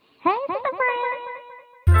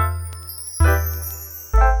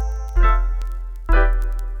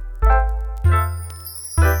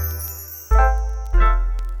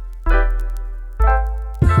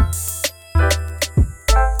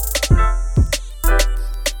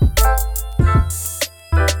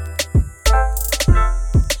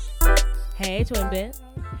Twin Ben.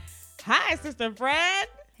 Hi, Sister Frand.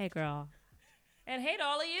 Hey, girl. And hey to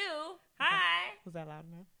all of you. Hi. Was that loud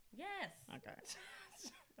enough? Yes. Okay.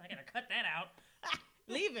 I gotta cut that out.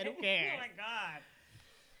 Leave it. Who cares? Oh, my God.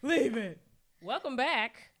 Leave it. Welcome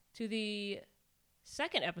back to the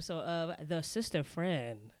second episode of the Sistah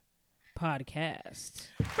Frand podcast.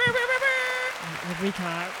 Every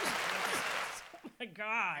time. Oh, my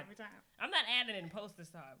God. Every time. I'm not adding it in post this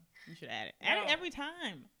time. You should add it. Add it every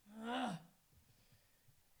time.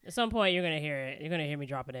 At some point, you're going to hear it. You're going to hear me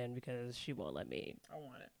drop it in because she won't let me I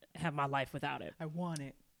want it. have my life without it. I want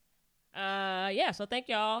it. So thank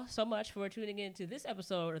y'all so much for tuning in to this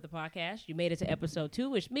episode of the podcast. You made it to episode 2,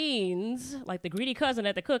 which means, like the greedy cousin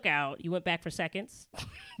at the cookout, you went back for seconds.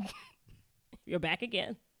 You're back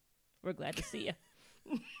again. We're glad to see you.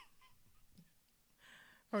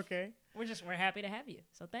 Okay. We're happy to have you.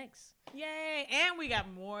 So thanks. Yay. And we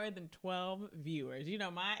got more than 12 viewers. You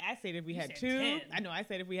know, I said if we had 2. 10. I know. I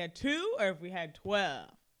said if we had 2 or if we had 12,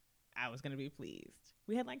 I was going to be pleased.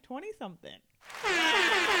 We had like 20 something.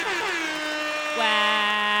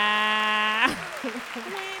 Wow. Winning.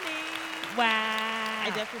 Wow.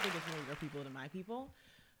 I definitely think it's more your people than my people.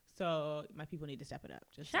 So my people need to step it up.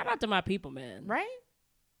 Shout out to my people, man. Right?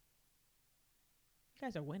 You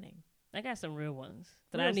guys are winning. I got some real ones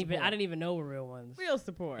that Real I didn't support. even know were real ones. Real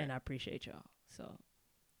support. And I appreciate y'all. So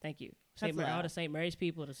thank you. That's All love. the St. Mary's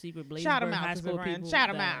people, the secret Bladensburg Shout 'em out, high Sister school Frand. people. Shout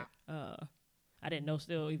 'em that, I didn't know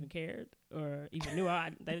still even cared or even knew. I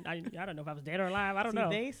don't know if I was dead or alive. I don't know.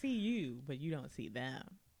 They see you, but you don't see them.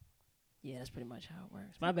 Yeah, that's pretty much how it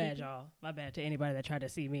works. My bad, y'all. My bad to anybody that tried to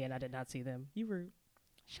see me and I did not see them. You rude.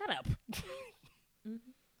 Shut up.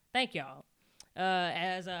 Thank y'all.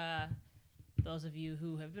 As those of you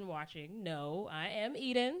who have been watching know, I am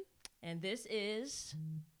Eden, and this is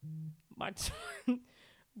my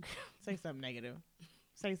Say something negative.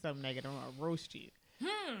 Say something negative, or I'll roast you.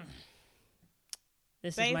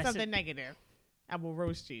 This Say is my something negative. I will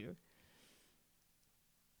roast you.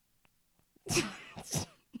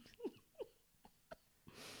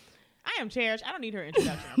 I am Cherish. I don't need her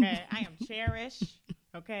introduction, okay? I am Cherish,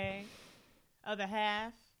 okay? Other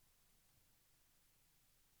half.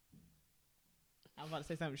 I was about to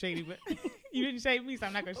say something shady, but you didn't shade me, so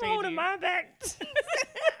I'm not going to shade you. holding my back.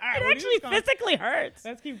 All right, It well, actually physically hurts.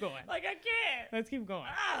 Let's keep going. Like I can't. Let's keep going.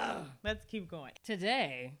 Ah. Let's keep going.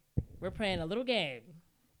 Today, we're playing a little game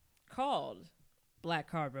called Black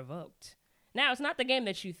Card Revoked. Now, it's not the game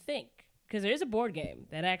that you think, because there is a board game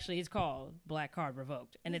that actually is called Black Card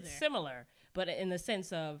Revoked, and it's similar, but in the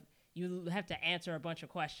sense of you have to answer a bunch of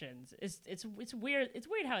questions. It's weird. It's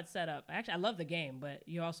weird how it's set up. Actually, I love the game, but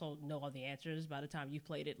you also know all the answers by the time you've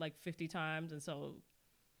played it like 50 times, and so,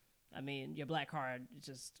 I mean, your black card is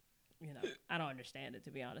just, I don't understand it,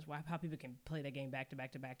 to be honest. How people can play that game back to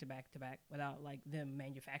back to back to back to back without like them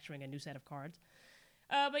manufacturing a new set of cards.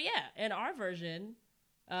 But yeah, in our version,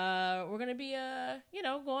 we're going to be,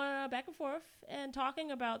 going back and forth and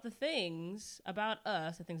talking about the things about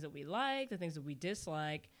us, the things that we like, the things that we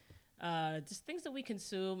dislike, just things that we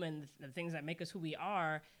consume and the things that make us who we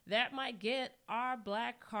are that might get our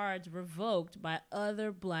black cards revoked by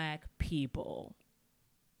other black people.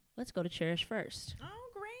 Let's go to Cherish first. Oh,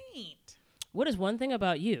 great. What is one thing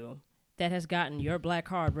about you that has gotten your black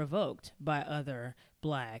card revoked by other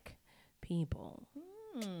black people?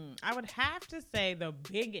 I would have to say the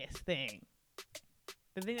biggest thing,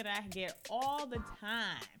 the thing that I get all the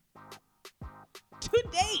time to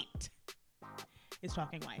date, is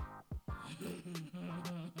talking white.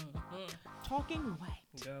 Talking white.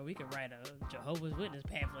 Girl, we could write a Jehovah's Witness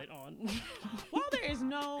pamphlet on. Well, there is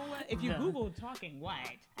no, if you Google talking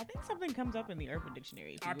white, I think something comes up in the Urban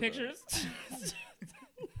Dictionary. Our pictures?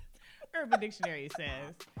 Urban Dictionary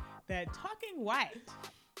says that talking white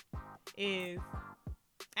is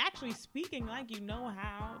actually speaking like you know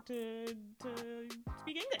how to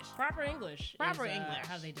speak English. Proper English. Proper is, English.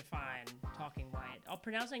 How they define talking white.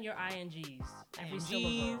 Pronouncing your INGs.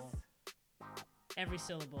 INGs. Every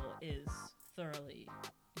syllable is thoroughly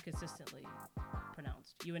and consistently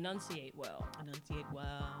pronounced. You enunciate well. Enunciate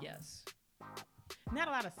well. Yes. Not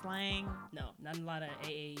a lot of slang. No, not a lot of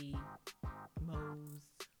AAE. Mo's.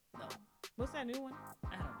 No. What's that new one?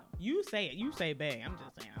 I don't know. You say it. You say bae. I'm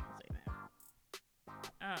just saying I don't say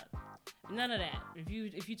that. None of that.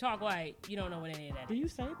 If you talk white, you don't know what any of that Do is. you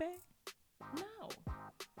say bae? No.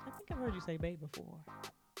 I think I've heard you say bae before.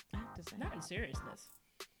 I have to say. Not in seriousness.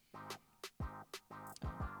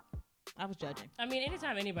 I was judging. I mean,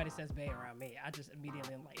 anytime anybody says bae around me, I just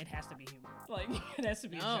immediately am like, it has to be humor. Like, it has to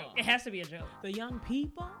be a No. joke. It has to be a joke. The young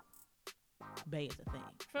people, Bae is a thing.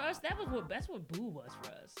 For us, that's what boo was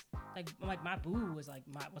for us. Like my boo was like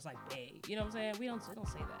bae. You know what I'm saying? We don't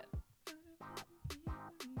say that.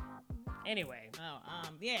 Anyway.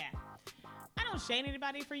 Yeah. I don't shame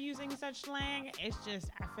anybody for using such slang. It's just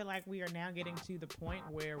I feel like we are now getting to the point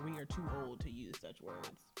where we are too old to use such words.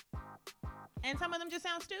 And some of them just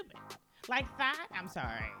sound stupid. Like thought, I'm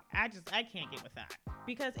sorry. I can't get with thought.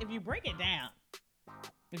 Because if you break it down,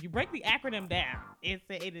 if you break the acronym down, it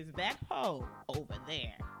is that hoe over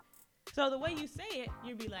there. So the way you say it,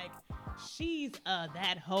 you'd be like, she's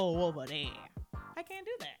that hoe over there. I can't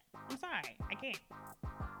do that. I'm sorry. I can't.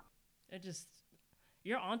 It just,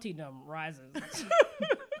 your auntie-dom rises. This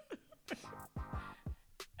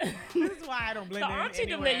is why I don't blend in anywhere. The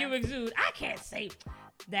auntie-dom that you exude, I can't say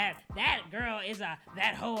that girl is that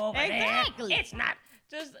hoe over there. It's not.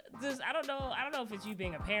 Just I don't know if it's you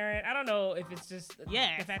being a parent. I don't know if it's just the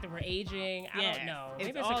fact that we're aging. I don't know.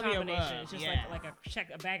 Maybe it's a combination. It's just like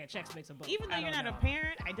a bag of checks makes a book. Even though you're not a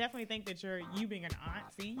parent, I definitely think that you being an aunt.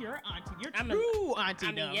 See, you're auntie. You're true auntie.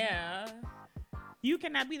 I mean, yeah. You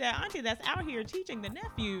cannot be that auntie that's out here teaching the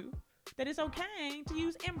nephew that it's okay to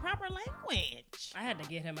use improper language. I had to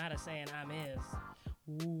get him out of saying I'm is.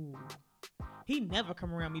 Ooh. He never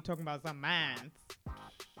come around me talking about some minds.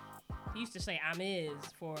 He used to say I'm is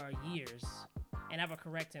for years, and I would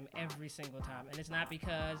correct him every single time. And it's not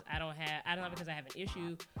because I have an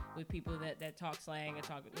issue with people that talk slang and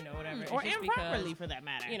talk, whatever. Or improperly for that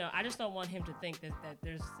matter. I just don't want him to think that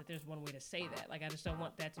there's one way to say that. Like, I just don't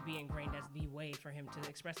want that to be ingrained as the way for him to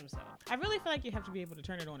express himself. I really feel like you have to be able to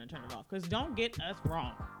turn it on and turn it off. Because don't get us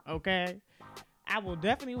wrong, okay? I will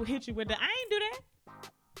definitely hit you with the I ain't do that.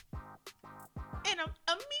 And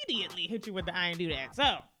I'll immediately hit you with the I ain't do that.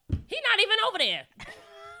 So... He not even over there.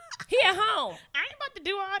 He at home. I ain't about to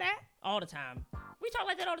do all that. All the time. We talk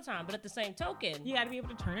like that all the time, but at the same token, you got to be able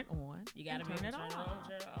to turn it on. You got to be able to turn it on,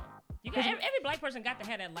 turn it off. Every black person got to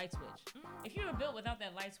have that light switch. If you were built without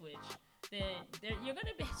that light switch, then you're going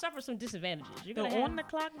to suffer some disadvantages. You're the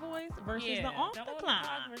on-the-clock voice versus the off-the-clock.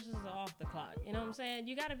 Versus the off-the-clock. You know what I'm saying?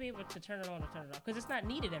 You got to be able to turn it on or turn it off because it's not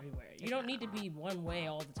needed everywhere. You don't need to be one way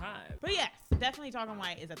all the time. But yes, definitely talking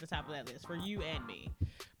white is at the top of that list for you and me.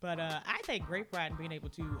 But I take great pride in being able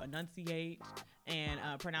to enunciate and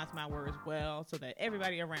pronounce my words well so that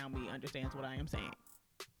everybody around me understands what I am saying.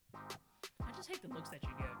 I just hate the looks that you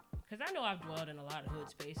get. Because I know I've dwelled in a lot of hood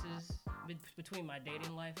spaces between my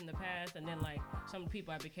dating life in the past and then, like, some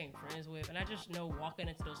people I became friends with. And I just know walking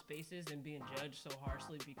into those spaces and being judged so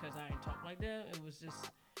harshly because I ain't talk like that, it was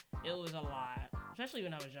a lot. Especially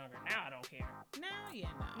when I was younger. Now I don't care.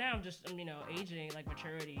 Now I'm just, aging, like,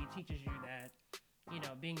 maturity teaches you that,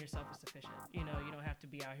 being yourself is sufficient. You don't have to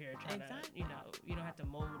be out here trying to, you don't have to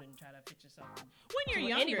mold and try to fit yourself when you're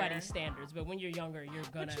younger. Anybody's standards. But when you're younger, you're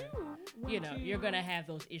gonna, you're gonna have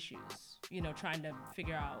those issues. Trying to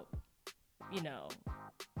figure out,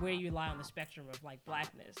 where you lie on the spectrum of like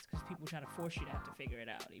blackness, because people try to force you to have to figure it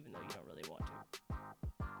out, even though you don't really want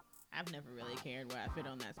to. I've never really cared where I fit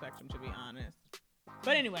on that spectrum, to be honest.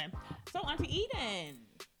 But anyway, so Auntie Eden.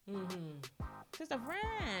 Sister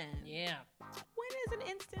Frand. Yeah. When is an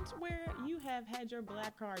instance where you have had your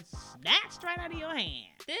black card snatched right out of your hand?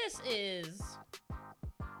 This is...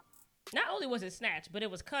 Not only was it snatched, but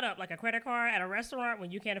it was cut up like a credit card at a restaurant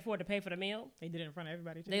when you can't afford to pay for the meal. They did it in front of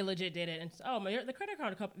everybody, too? They legit did it. And the credit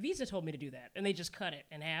card company, Visa told me to do that. And they just cut it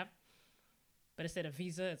in half. But instead of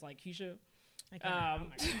Visa, it's like Keisha. I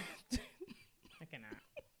cannot. I cannot.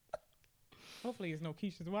 Hopefully there's no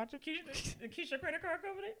Keisha's watching. The Keisha credit card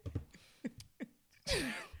company?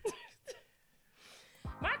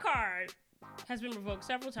 My card has been revoked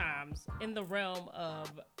several times in the realm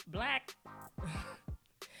of black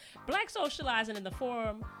socializing in the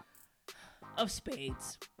form of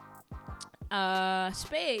spades.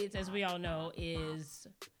 Spades, as we all know, is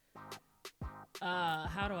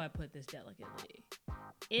how do I put this delicately?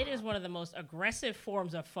 It is one of the most aggressive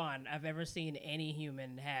forms of fun I've ever seen any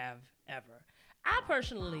human have ever. I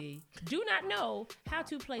personally do not know how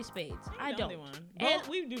to play spades. I don't. And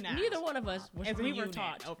we do not. Neither one of us we were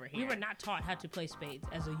taught. Over here. We were not taught how to play spades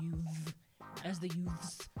as a youth. As the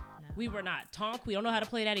youths. No. We were not. Tonk, we don't know how to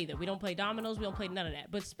play that either. We don't play dominoes. We don't play none of that.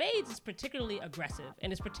 But spades is particularly aggressive.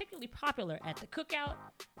 And it's particularly popular at the cookout,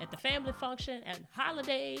 at the family function, at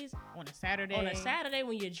holidays. On a Saturday. On a Saturday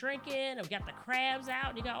when you're drinking. And we got the crabs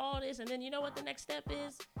out. You got all this. And then you know what the next step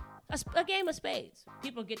is? A game of spades.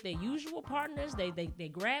 People get their usual partners. They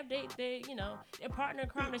grab their partner in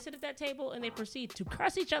crime. They sit at that table and they proceed to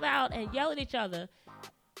curse each other out and yell at each other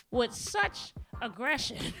with such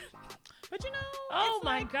aggression. But oh it's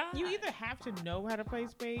my like God. you either have to know how to play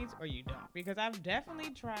spades or you don't. Because I've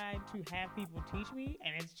definitely tried to have people teach me,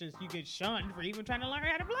 and it's just you get shunned for even trying to learn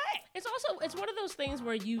how to play. It's one of those things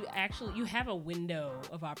where you have a window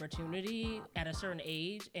of opportunity at a certain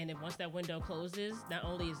age, and then once that window closes, not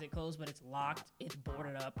only is it closed, but it's locked, it's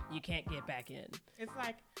boarded up. You can't get back in. It's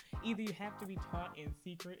like either you have to be taught in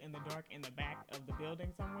secret in the dark in the back of the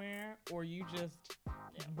building somewhere, or you just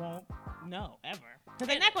won't know ever. Because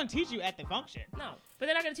they're not going to teach you at the function. No, but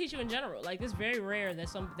they're not going to teach you in general. Like, it's very rare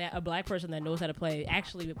that a black person that knows how to play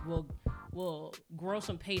actually will grow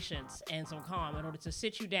some patience and some calm in order to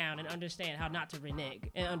sit you down and understand how not to renege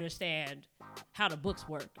and understand how the books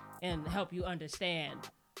work and help you understand,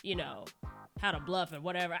 how to bluff and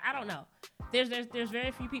whatever. I don't know. There's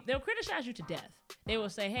very few people. They'll criticize you to death. They will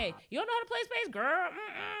say, "Hey, you don't know how to play spades, girl.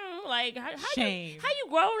 Like, how you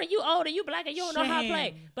grown and you old and you black and you don't know how to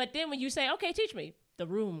play." But then when you say, "Okay, teach me," the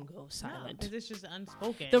room goes silent. Because it's just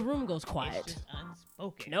unspoken. The room goes quiet. It's just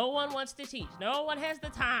unspoken. No one wants to teach. No one has the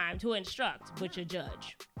time to instruct, but you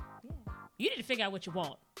judge. Yeah. You need to figure out what you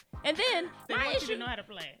want. And then my issue, you to know how to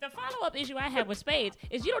play. The follow-up issue I have with spades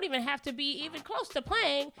is you don't even have to be even close to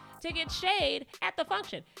playing to get shade at the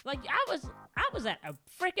function. Like I was at a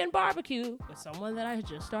freaking barbecue with someone that I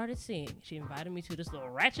just started seeing. She invited me to this little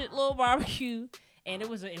ratchet little barbecue, and it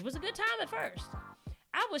was a good time at first.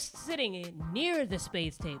 I was sitting near the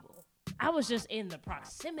spades table. I was just in the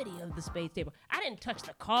proximity of the spades table. I didn't touch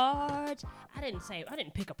the cards. I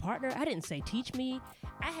didn't pick a partner. I didn't say teach me.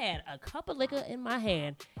 I had a cup of liquor in my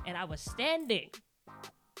hand, and I was standing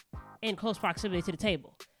in close proximity to the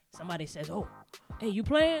table. Somebody says, "Oh, hey, you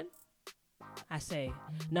playing?" I say,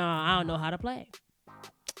 "No, I don't know how to play."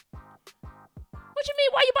 What you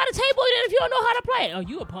mean? Why you by the table then if you don't know how to play? Oh,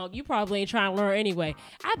 you a punk. You probably ain't trying to learn anyway.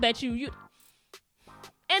 I bet you.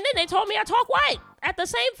 And then they told me I talk white at the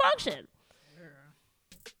same function.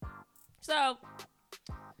 So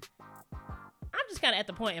I'm just kind of at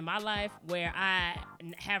the point in my life where I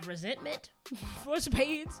have resentment for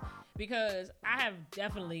spades because I have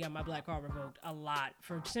definitely got my black card revoked a lot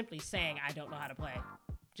for simply saying I don't know how to play.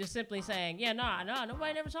 Just simply saying,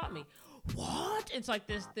 nobody never taught me. What? It's like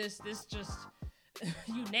this just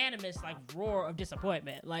unanimous roar of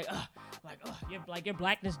disappointment. Your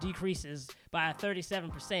blackness decreases by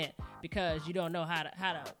 37% because you don't know how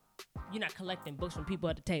to you're not collecting books from people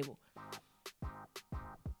at the table.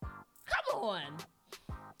 Come on.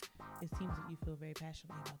 It seems that you feel very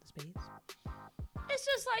passionately about the spades. It's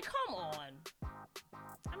just like, come on.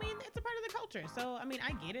 I mean, it's a part of the culture. So, I mean,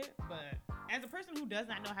 I get it. But as a person who does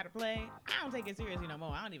not know how to play, I don't take it seriously no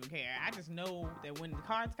more. I don't even care. I just know that when the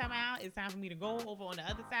cards come out, it's time for me to go over on the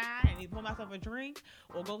other side and either pour myself a drink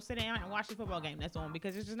or go sit down and watch the football game that's on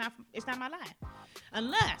because it's not my life.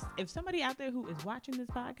 Unless, if somebody out there who is watching this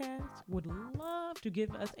podcast would love to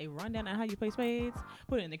give us a rundown on how you play spades,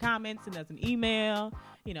 put it in the comments, send us an email,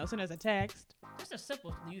 send us a text. Just a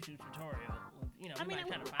simple YouTube tutorial.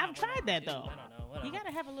 I've tried that though. I don't know. Whatever. You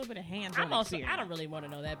gotta have a little bit of hands-on experience. I don't really want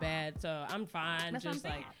to know that bad, so I'm fine. That's just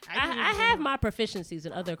what I'm like saying. I have my proficiencies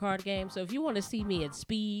in other card games. So if you want to see me at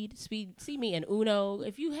speed, see me in Uno.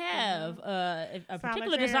 If you have a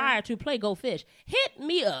particular desire to play Go Fish, hit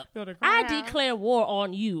me up. I declare war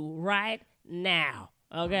on you right now.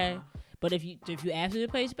 Okay. But if you ask me to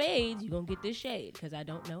play spades, you're gonna get this shade because I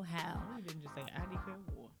don't know how. I didn't just say I declare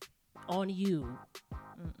war on you.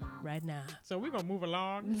 Right now. So we're going to move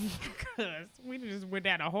along because we just went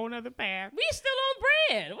down a whole nother path. We still on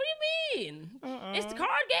brand. What do you mean? It's the card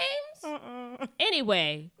games?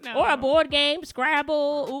 Anyway. No. Or a board game.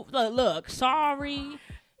 Scrabble. Look. Sorry.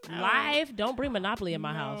 Life. Don't bring Monopoly in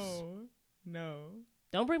my house. No.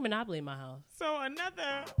 Don't bring Monopoly in my house. So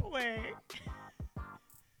another way.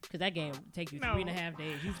 Because that game will take you 3.5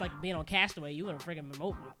 days. You like being on Castaway. You in a freaking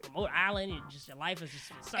remote island. Your life is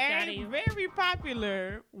just sucked out of you. A very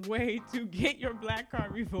popular way to get your black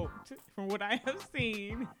card revoked, from what I have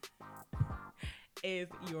seen, is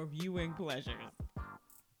your viewing pleasures.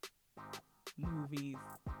 Movies,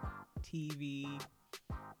 TV.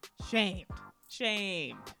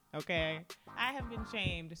 Shamed. Okay? I have been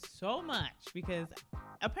shamed so much because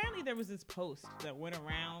apparently there was this post that went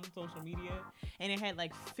around social media and it had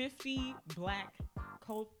 50 black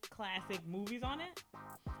cult classic movies on it.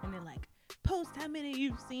 And then post how many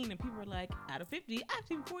you've seen. And people were like, out of 50, I've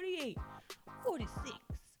seen 48, 46,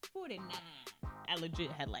 49. I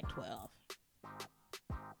legit had 12.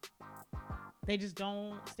 They just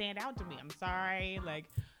don't stand out to me. I'm sorry.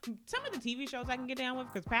 Some of the TV shows I can get down with,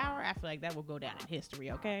 because Power, I feel like that will go down in history,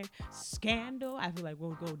 okay? Scandal, I feel like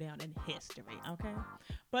will go down in history, okay?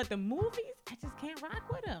 But the movies, I just can't rock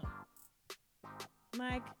with them.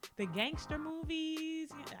 Like the gangster movies.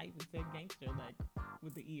 Yeah, I even said gangster, like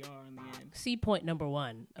with the ER on the end. See point number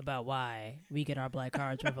 1 about why we get our black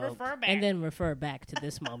cards revoked. Refer back. And then refer back to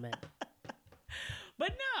this moment.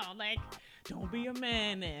 But no, like, Don't Be a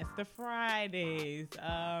Menace, The Fridays,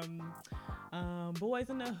 Boys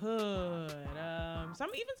in the Hood, some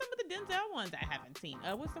of the Denzel ones I haven't seen.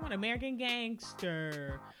 What's the one? American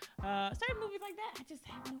Gangster. Certain movies like that, I just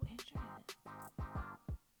have no interest.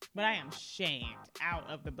 But I am shamed out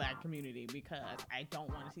of the black community because I don't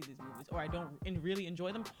want to see these movies, or I don't really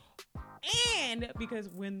enjoy them. And because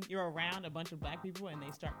when you're around a bunch of black people and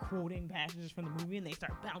they start quoting passages from the movie and they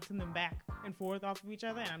start bouncing them back and forth off of each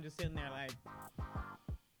other, and I'm just sitting there like,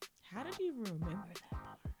 how did you remember that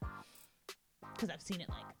part? Because I've seen it,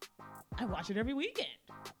 like, I watch it every weekend.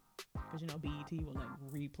 Because, you know, BET will, like,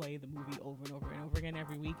 replay the movie over and over and over again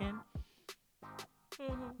every weekend.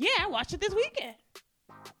 Mm-hmm. Yeah, I watched it this weekend.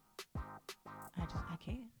 I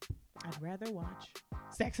can't. I'd rather watch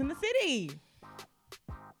Sex and the City.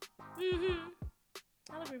 Mm-hmm.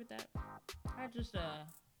 I'll agree with that.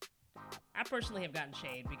 I personally have gotten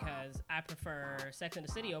shade because I prefer Sex and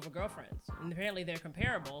the City over Girlfriends. And apparently they're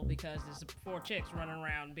comparable because there's 4 chicks running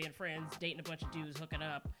around being friends, dating a bunch of dudes, hooking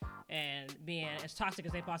up, and being as toxic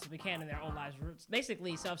as they possibly can in their own lives.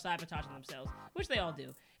 Basically self-sabotaging themselves, which they all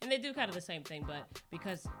do. And they do kind of the same thing, but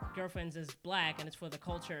because Girlfriends is black and it's for the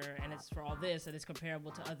culture and it's for all this, and it's comparable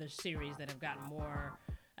to other series that have gotten more,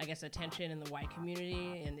 I guess, attention in the white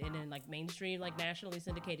community and in like mainstream, like nationally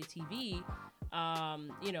syndicated TV,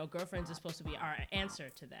 you know, Girlfriends is supposed to be our answer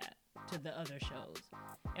to that, to the other shows.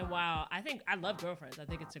 And while I love Girlfriends, I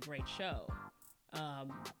think it's a great show.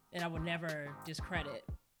 And I would never discredit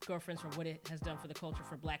Girlfriends for what it has done for the culture,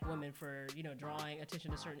 for black women, for, you know, drawing attention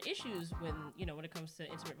to certain issues when, you know, when it comes to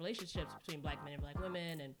intimate relationships between black men and black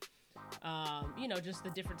women, and, you know, just the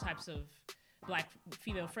different types of black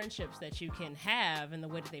female friendships that you can have and the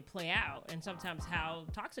way that they play out, and sometimes how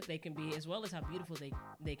toxic they can be as well as how beautiful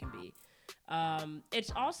they can be.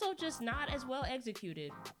 It's also just not as well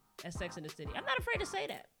executed as Sex and the City. I'm not afraid to say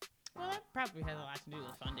that. Well, that probably has a lot to do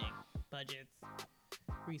with funding, budgets,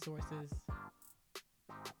 resources.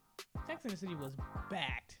 Sex and the City was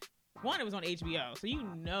backed. One, it was on HBO, so you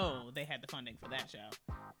know they had the funding for that show.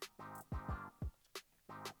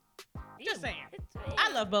 Just saying.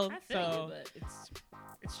 I love both. I feel you, but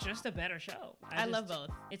it's just a better show. I love both.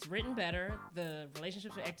 It's written better. The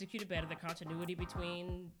relationships are executed better. The continuity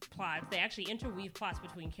between plots. They actually interweave plots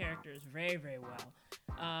between characters very, very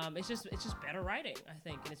well. It's just better writing, I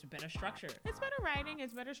think, and it's better structure. It's better writing.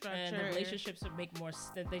 It's better structure. And the relationships make more.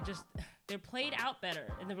 They're played out better,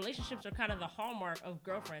 and the relationships are kind of the hallmark of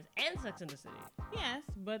Girlfriends and Sex and the City. Yes,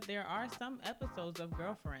 but there are some episodes of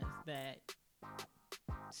Girlfriends that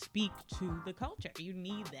speak to the culture. You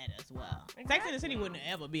need that as well. Exactly. Sex and the City wouldn't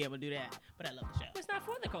ever be able to do that, but I love the show. It's not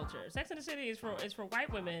for the culture. Sex and the City is for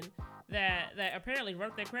white women that apparently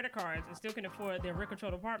run their credit cards and still can afford their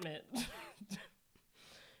rent-controlled apartment.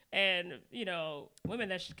 And, you know, women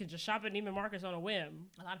that can just shop at Neiman Marcus on a whim.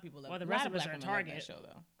 A lot of people love. Well, the rest of us are at Target. That show,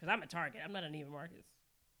 though. Because I'm at Target. I'm not at Neiman Marcus.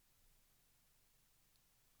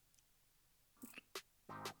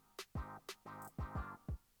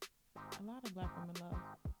 A lot of black women love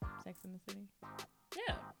Sex and the City.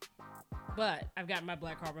 Yeah. But I've gotten my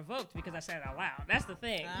black card revoked because I said it out loud. That's the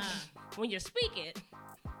thing. When you speak it.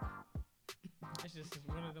 It's just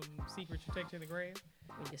one of them secrets you take to the grave.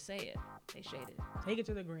 When you say it, they shade it. Take it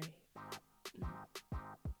to the grave.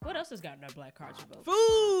 What else has gotten our black cards revoked?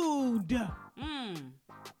 Food!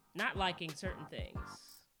 Not liking certain things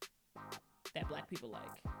that black people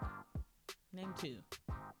like. Name 2.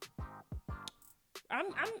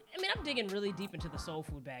 I'm digging really deep into the soul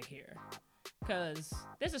food bag here, because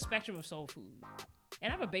there's a spectrum of soul food,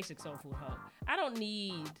 and I'm a basic soul food hoe. I don't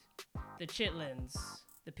need the chitlins,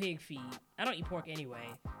 the pig feet. I don't eat pork anyway,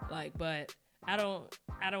 but I don't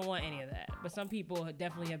want any of that. But some people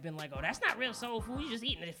definitely have been like, oh, that's not real soul food. You just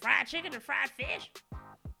eating the fried chicken and fried fish.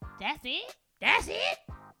 That's it. That's it.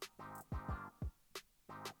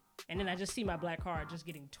 And then I just see my black card just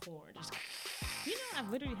getting torn. Just. You know, I've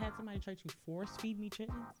literally had somebody try to force feed me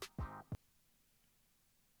chitlins.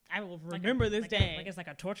 I will remember this day. Like it's like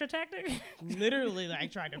a torture tactic? Literally,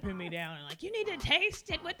 like, tried to pin me down and like, you need to taste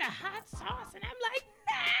it with the hot sauce. And I'm like,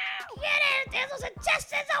 no! Get those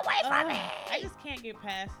intestines away from me! I just can't get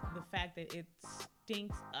past the fact that it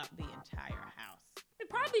stinks up the entire house. It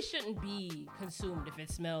probably shouldn't be consumed if it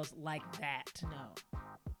smells like that. No.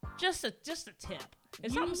 Just a tip.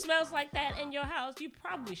 If something smells like that in your house, you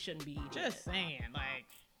probably shouldn't be eating it. Just saying, like,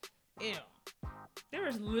 ew. There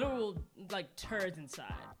was literal, like, turds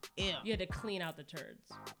inside. Ew. You had to clean out the turds.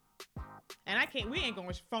 And we ain't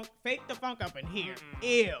gonna fake the funk up in here.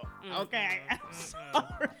 Ew. Okay. I'm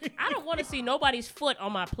sorry. I don't want to see nobody's foot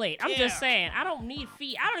on my plate. I'm just saying, I don't need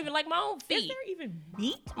feet. I don't even like my own feet. Is there even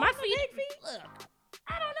meat my on feet? The feet? Look,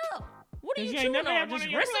 I don't know. What are you chewing on? Just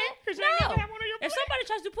Just wrist it? No. If somebody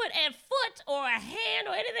tries to put a foot or a hand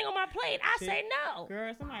or anything on my plate, I say no.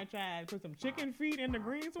 Girl, somebody tried to put some chicken feet in the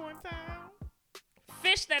greens one time.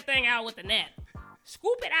 Fish that thing out with the net.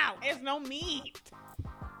 Scoop it out. It's no meat.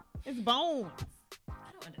 It's bones.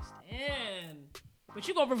 I don't understand. But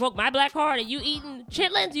you gonna provoke my black card and you eating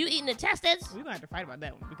chitlins? You eating intestines? We're gonna have to fight about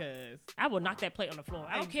that one because I will knock that plate on the floor.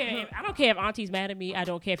 I don't care. I don't care if auntie's mad at me. I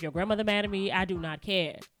don't care if your grandmother mad at me. I do not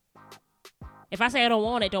care. If I say I don't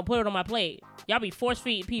want it, don't put it on my plate. Y'all be force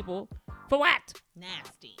feeding people for what?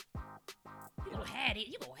 Nasty. You gonna have it.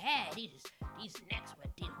 You gonna have these necks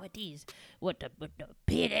with the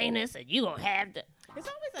big anus, and you gonna have the. It's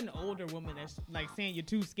always an older woman that's like saying you're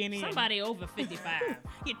too skinny. Somebody over 55.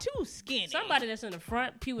 You're too skinny. Somebody that's in the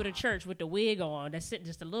front pew of the church with the wig on, that's sitting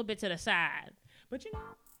just a little bit to the side. But you know,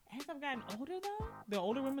 as I've gotten older though, the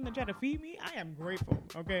older women that try to feed me, I am grateful.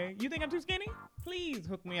 Okay, you think I'm too skinny? Please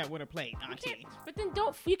hook me up with a plate, auntie. But then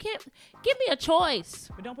you can't give me a choice.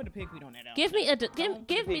 But don't put the pig feet on that. Give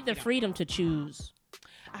me the freedom to choose.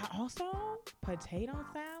 I also potato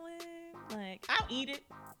salad. Like I'll eat it,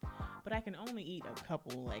 but I can only eat a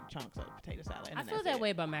couple like chunks of potato salad. I feel that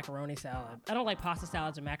way about macaroni salad. I don't like pasta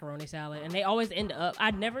salads or macaroni salad, and they always end up.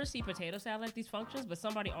 I never see potato salad at these functions, but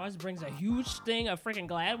somebody always brings a huge thing of freaking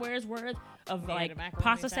Gladware's worth of like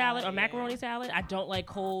pasta salad or macaroni salad. I don't like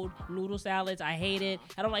cold noodle salads. I hate it.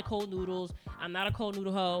 I don't like cold noodles. I'm not a cold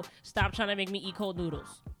noodle hoe. Stop trying to make me eat cold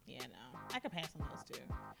noodles. Yeah, no, I could pass on those too.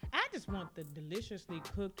 I just want the deliciously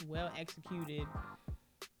cooked, well executed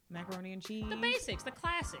macaroni and cheese. The basics, the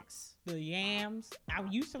classics. The yams. I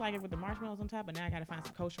used to like it with the marshmallows on top, but now I gotta find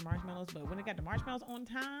some kosher marshmallows. But when it got the marshmallows on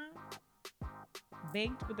time,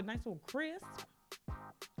 baked with a nice little crisp,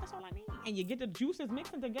 that's all I need. And you get the juices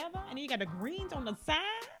mixing together, and then you got the greens on the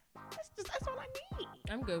side. That's all I need.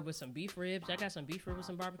 I'm good with some beef ribs. I got some beef ribs with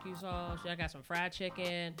some barbecue sauce. I got some fried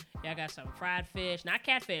chicken. I got some fried fish. Not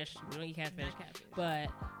catfish. We don't eat catfish. But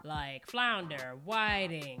like flounder,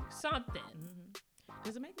 whiting, something. Mm-hmm.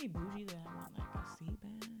 Does it make me bougie that I want like a sea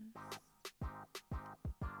bass?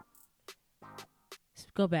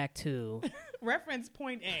 Go back to reference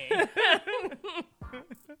point A.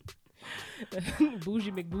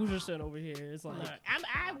 Bougie McBougerson over here. It's like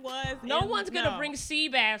no one's gonna bring sea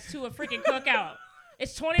bass to a freaking cookout.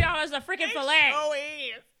 It's $20 a freaking fillet. Oh,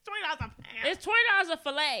 it is $20 a pound. It's $20 a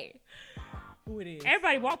fillet. Who it is?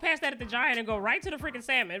 Everybody walk past that at the Giant and go right to the freaking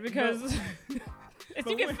salmon because if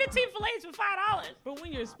you get 15 fillets for $5. But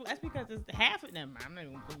when that's because it's half of them. I'm not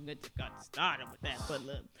even going to get started with that. But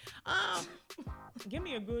look, give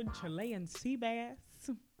me a good Chilean sea bass,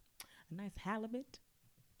 a nice halibut.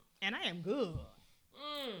 And I am good.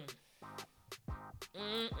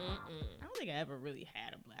 I don't think I ever really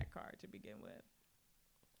had a black card to begin with.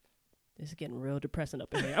 This is getting real depressing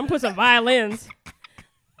up in here. I'm putting some violins.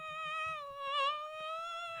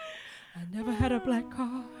 I never had a black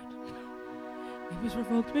card. It was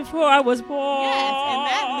revoked before I was born. Yes, and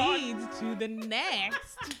that leads to the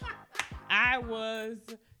next. I was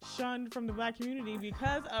shunned from the black community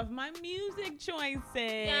because of my music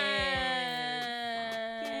choices.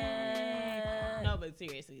 No, but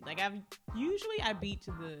seriously, like I beat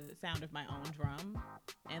to the sound of my own drum,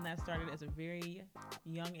 and that started as a very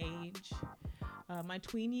young age, my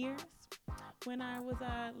tween years, when I was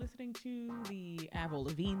listening to the Avril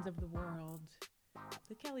Lavignes of the world,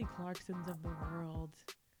 the Kelly Clarksons of the world,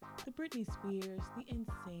 the Britney Spears, the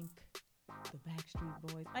NSYNC, the Backstreet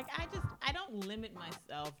Boys. Like I don't limit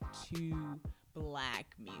myself to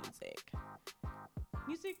black music.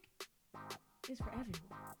 Music is for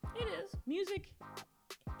everyone. It is.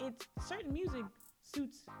 Certain music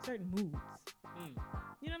suits certain moods.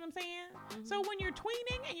 You know what I'm saying? Mm-hmm. So when you're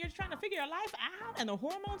tweening and you're trying to figure your life out and the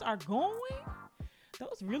hormones are going,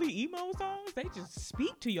 those really emo songs, they just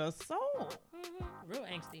speak to your soul. Mm-hmm. Real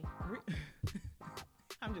angsty.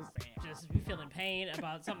 I'm just saying. Just you feeling pain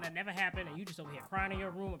about something that never happened and you just over here crying in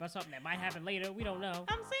your room about something that might happen later. We don't know.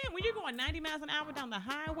 I'm saying when you're going 90 miles an hour down the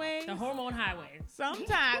highway. The hormone highway.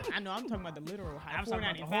 Sometimes. I know I'm talking about the literal highway. I'm talking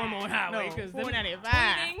about the hormone highway. Because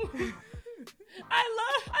 495. I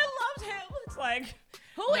loved him. It's like,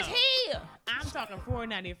 who is he? I'm talking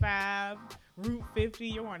 495, Route 50.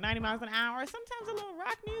 You're going 90 miles an hour. Sometimes a little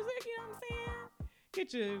rock music, you know what I'm saying?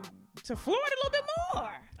 Get you to Florida a little bit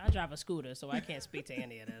more. I drive a scooter, so I can't speak to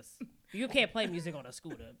any of this. You can't play music on a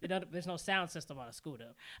scooter. There's no sound system on a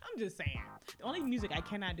scooter. I'm just saying. The only music I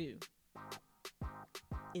cannot do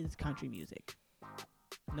is country music.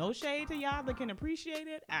 No shade to y'all that can appreciate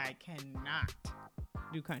it. I cannot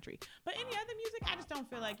do country. But any other music, I just don't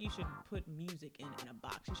feel like you should put music in a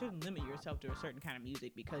box. You shouldn't limit yourself to a certain kind of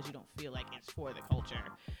music because you don't feel like it's for the culture.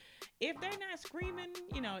 If they're not screaming,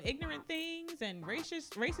 ignorant things and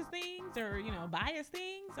racist things or, biased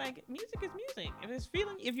things, like music is music.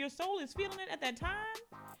 If your soul is feeling it at that time,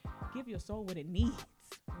 give your soul what it needs.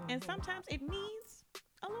 Mm-hmm. And sometimes it needs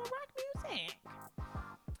a little rock music.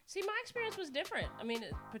 See, my experience was different. I mean,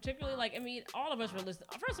 particularly, all of us were listening.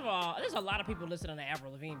 First of all, there's a lot of people listening to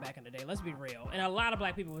Avril Lavigne back in the day. Let's be real. And a lot of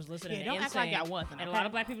black people was listening to don't act like y'all wasn't. And a lot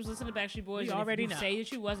of black people was listening to Backstreet Boys. We already know. Say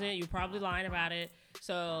that you wasn't, you're probably lying about it.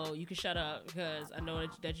 So you can shut up because I know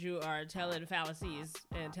that you are telling fallacies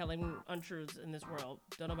and telling untruths in this world.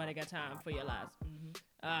 Don't nobody got time for your lies.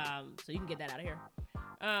 Mm-hmm. So you can get that out of here.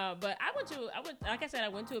 But I went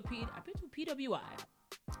to a PWI.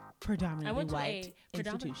 Predominantly white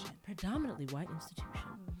institution. Predominantly white institution.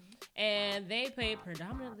 Mm-hmm. And they played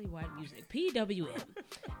predominantly white music, PWM.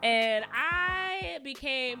 And I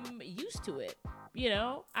became used to it.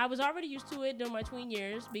 I was already used to it during my tween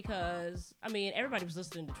years because, everybody was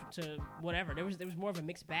listening to whatever. There was more of a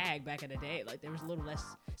mixed bag back in the day. Like, there was a little less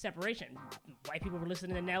separation. White people were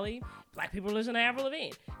listening to Nelly. Black people were listening to Avril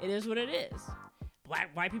Lavigne. It is what it is.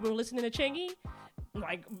 White people were listening to Chingy.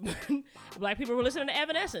 Like, black people were listening to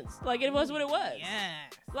Evanescence. Like, it was what it was. Yeah.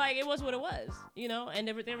 Like, it was what it was, and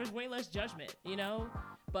there was way less judgment,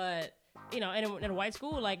 but, in a white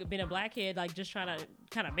school, like, being a black kid, like, just trying to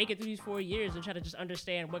kind of make it through these 4 years and try to just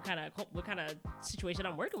understand what kind of situation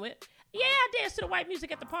I'm working with. Yeah, I dance to the white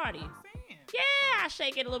music at the party. Yeah, I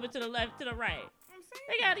shake it a little bit to the left, to the right.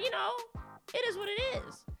 They got, it is what it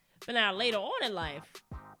is. But now, later on in life,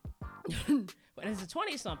 but as a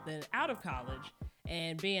 20-something, out of college,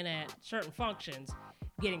 and being at certain functions,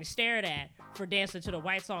 getting stared at for dancing to the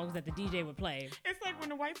white songs that the DJ would play. It's like when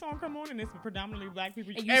the white song come on and it's predominantly black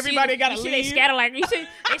people. Everybody got to leave. They scatter like they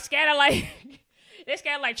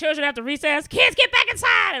scatter like children after recess. Kids, get back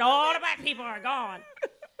inside, and all the black people are gone.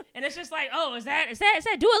 And it's just like, oh, is that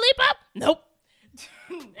Dua Lipa? Nope.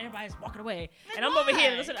 Everybody's walking away, and I'm over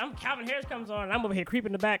here. Listen, Calvin Harris comes on, and I'm over here creeping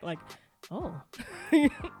in the back like, oh.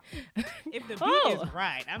 If the beat is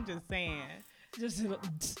right, I'm just saying. Just if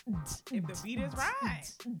the beat is right.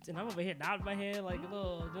 And I'm over here nodding my head like a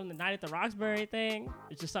little doing the Night at the Roxbury thing.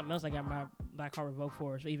 It's just something else I got my Black Card Revoked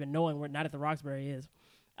for, so even knowing where Night at the Roxbury is.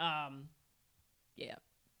 Yeah.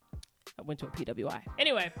 I went to a PWI.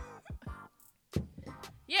 Anyway.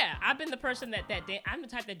 Yeah, I've been the person I'm the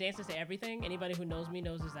type that dances to everything. Anybody who knows me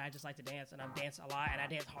knows is that I just like to dance, and I dance a lot, and I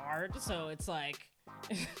dance hard. So it's like,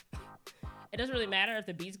 it doesn't really matter if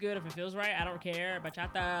the beat's good, if it feels right. I don't care.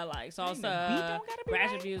 Bachata, like salsa,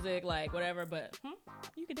 ratchet music, like whatever. But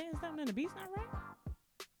you can dance something and the beat's not right.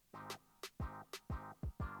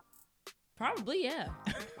 Probably, yeah.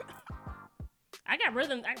 I got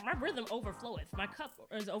rhythm. My rhythm overfloweth. My cup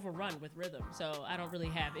is overrun with rhythm, so I don't really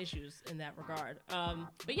have issues in that regard.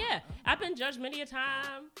 But yeah, I've been judged many a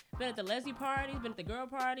time. Been at the lesbian parties, been at the girl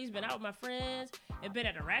parties, been out with my friends, and been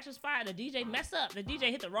at a ratchet spot. And the DJ messed up. The DJ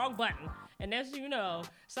hit the wrong button, and as you know,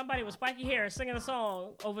 somebody with spiky hair singing a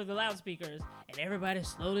song over the loudspeakers, and everybody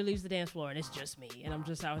slowly leaves the dance floor, and it's just me, and I'm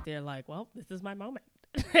just out there like, well, this is my moment,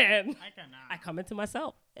 and I come into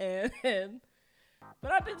myself,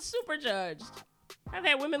 but I've been super judged. I've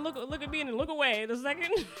had women look at me and look away the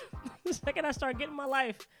second I start getting my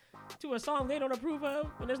life to a song they don't approve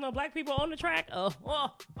of when there's no black people on the track. It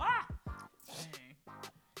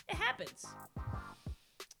happens.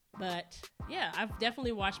 But yeah, I've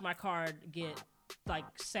definitely watched my card get like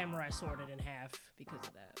samurai sworded in half because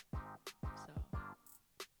of that.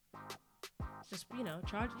 So just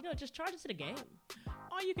just charge it to the game.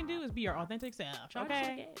 All you can do is be your authentic self. Charge it to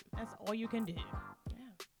the game. That's all you can do.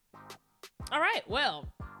 All right,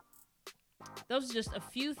 well, those are just a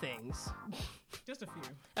few things. Just a few.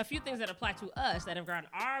 A few things that apply to us that have gotten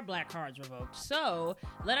our black cards revoked. So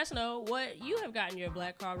let us know what you have gotten your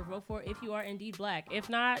black card revoked for if you are indeed black. If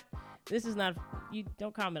not, this is not, you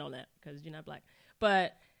don't comment on that because you're not black.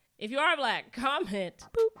 But if you are black, comment.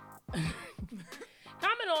 Boop.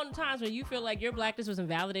 Comment on times when you feel like your blackness was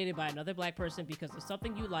invalidated by another black person because of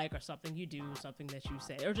something you like or something you do, something that you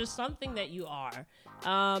say, or just something that you are.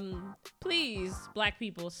 Please, black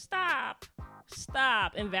people, stop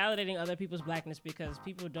invalidating other people's blackness because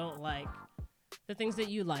people don't like the things that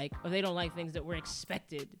you like, or they don't like things that we're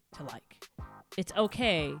expected to like. It's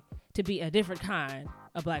okay to be a different kind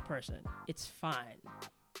of black person. It's fine.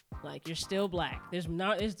 Like, you're still black. There's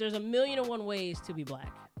a million and one ways to be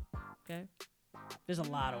black. Okay? There's a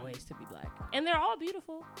lot of ways to be black. And they're all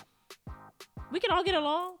beautiful. We can all get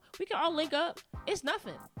along. We can all link up. It's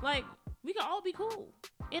nothing. Like, we can all be cool.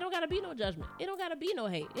 It don't gotta be no judgment. It don't gotta be no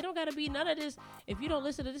hate. It don't gotta be none of this. If you don't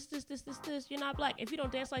listen to this, you're not black. If you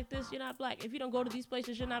don't dance like this, you're not black. If you don't go to these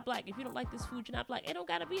places, you're not black. If you don't like this food, you're not black. It don't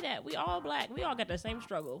gotta be that. We all black. We all got the same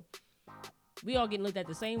struggle. We all getting looked at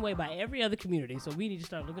the same way by every other community. So we need to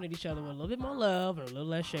start looking at each other with a little bit more love and a little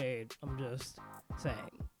less shade. I'm just saying.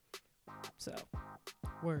 So,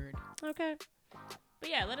 word. Okay. But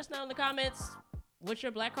yeah, let us know in the comments what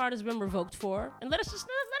your black card has been revoked for, and let us know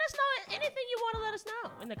anything you want to let us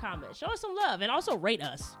know in the comments. Show us some love, and also rate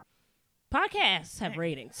us. Podcasts have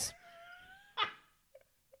ratings.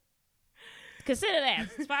 Consider that.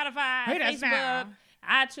 Spotify, Facebook,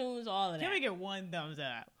 iTunes, all of that. Can we get one thumbs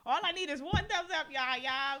up? All I need is one thumbs up, y'all.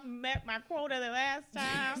 Y'all met my quota the last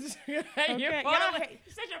time. Okay. You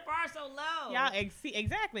set your bar so low. Y'all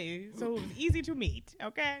exactly. So it was easy to meet.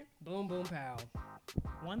 Okay. Boom, boom, pow.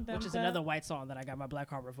 One thumbs up. Which is another white song that I got my black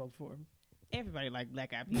card revoked for. Everybody like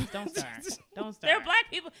Black Eyed Peas. Don't start. Don't start. There are black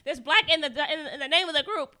people. There's black in the name of the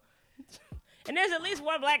group, and there's at least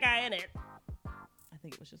one black guy in it. I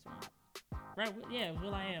think it was just one. Right? Yeah,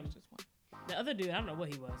 Will I Am. Just one. The other dude, I don't know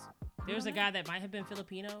what he was. There was a guy that might have been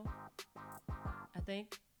Filipino, I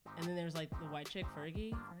think, and then there's like the white chick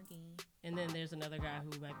Fergie, and then there's another guy who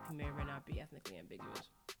may or may not be ethnically ambiguous.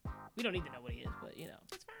 We don't need to know what he is, but you know,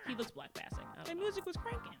 he looks black passing. The music was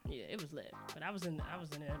cranking. Yeah, it was lit. But I was in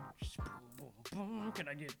there. Boom, boom, boom. Can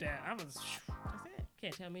I get that? That's it.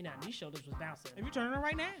 Can't tell me now. These shoulders was bouncing. If you turn it on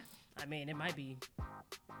right now, I mean, it might be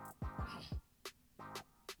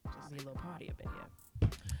just a little party up in here.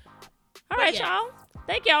 All right, y'all.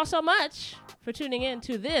 Thank y'all so much for tuning in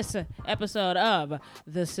to this episode of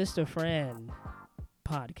the Sister Frand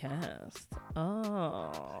podcast.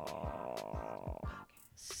 Oh,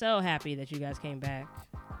 so happy that you guys came back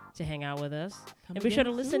to hang out with us. And be sure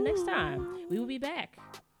to listen next time. We will be back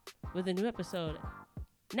with a new episode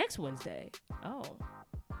next Wednesday. Oh,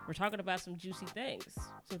 we're talking about some juicy things.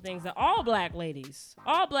 Some things that all black ladies,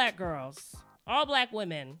 all black girls, all black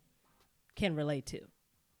women can relate to.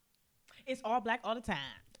 It's all black all the time.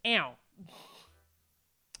 Ow.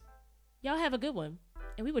 Y'all have a good one.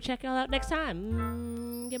 And we will check y'all out next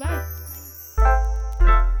time. Goodbye.